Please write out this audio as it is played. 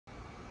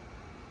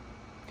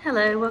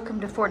Hello,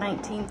 welcome to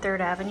 419 3rd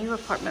Avenue,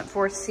 apartment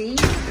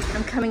 4C.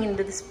 I'm coming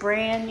into this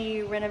brand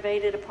new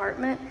renovated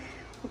apartment.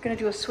 We're gonna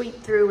do a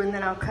sweep through and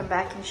then I'll come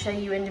back and show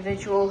you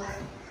individual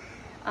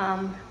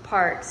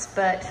parts.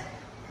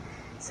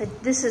 So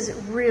this is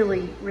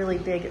really, really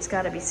big. It's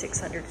gotta be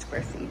 600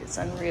 square feet. It's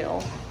unreal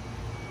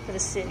for the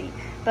city.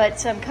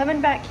 But I'm coming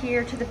back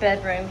here to the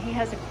bedroom. He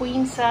has a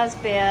queen size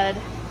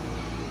bed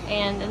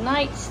and a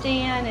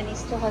nightstand, and he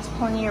still has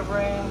plenty of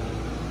room.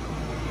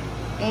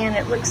 And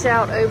it looks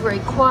out over a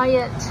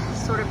quiet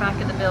sort of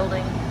back of the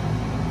building,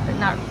 but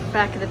not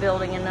back of the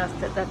building enough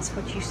that that's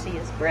what you see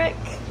as brick.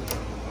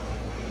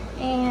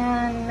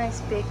 And nice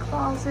big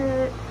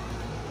closet.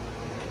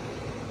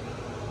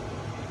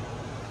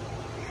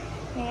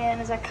 And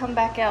as I come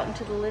back out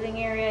into the living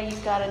area,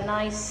 you've got a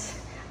nice,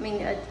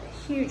 a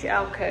huge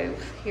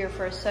alcove here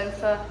for a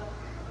sofa.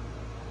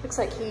 Looks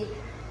like he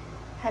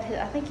had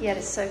I think he had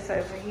his sofa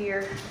over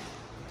here,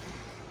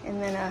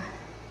 and then a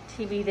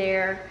TV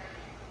there.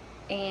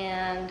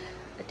 And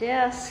a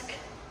desk,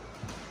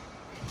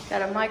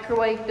 got a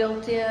microwave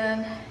built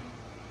in,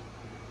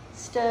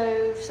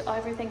 stoves,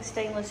 everything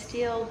stainless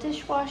steel,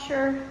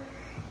 dishwasher,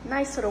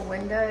 nice little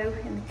window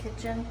in the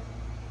kitchen,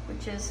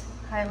 which is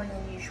highly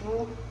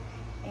unusual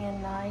and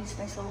nice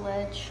little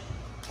ledge.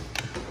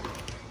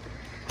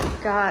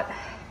 Got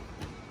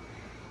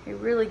a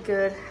really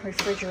good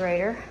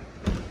refrigerator,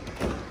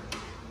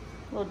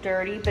 a little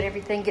dirty, but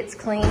everything gets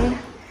cleaned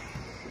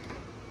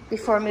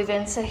before I move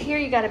in. So here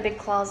you got a big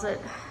closet,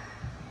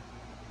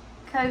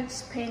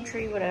 coats,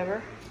 pantry,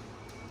 whatever.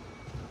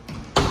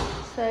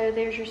 So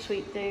there's your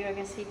sweep through. I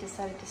guess he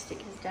decided to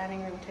stick his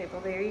dining room table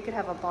there. You could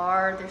have a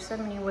bar. There's so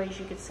many ways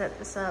you could set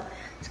this up.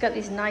 It's got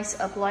these nice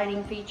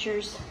uplighting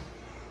features,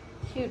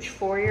 huge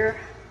foyer.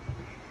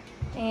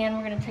 And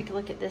we're gonna take a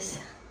look at this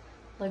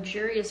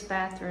luxurious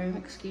bathroom.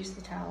 Excuse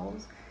the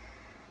towels.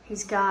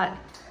 He's got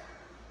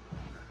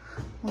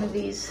one of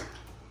these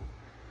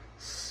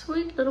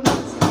sweet little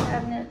medicine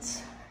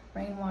cabinets,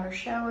 rainwater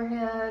shower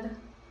head.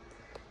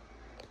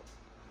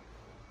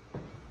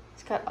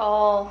 It's got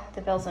all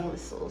the bells and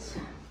whistles.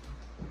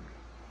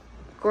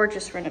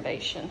 Gorgeous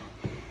renovation.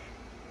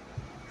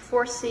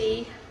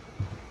 4C,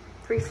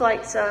 3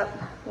 flights up,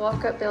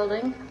 walk-up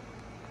building.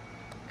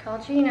 Call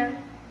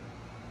Gina.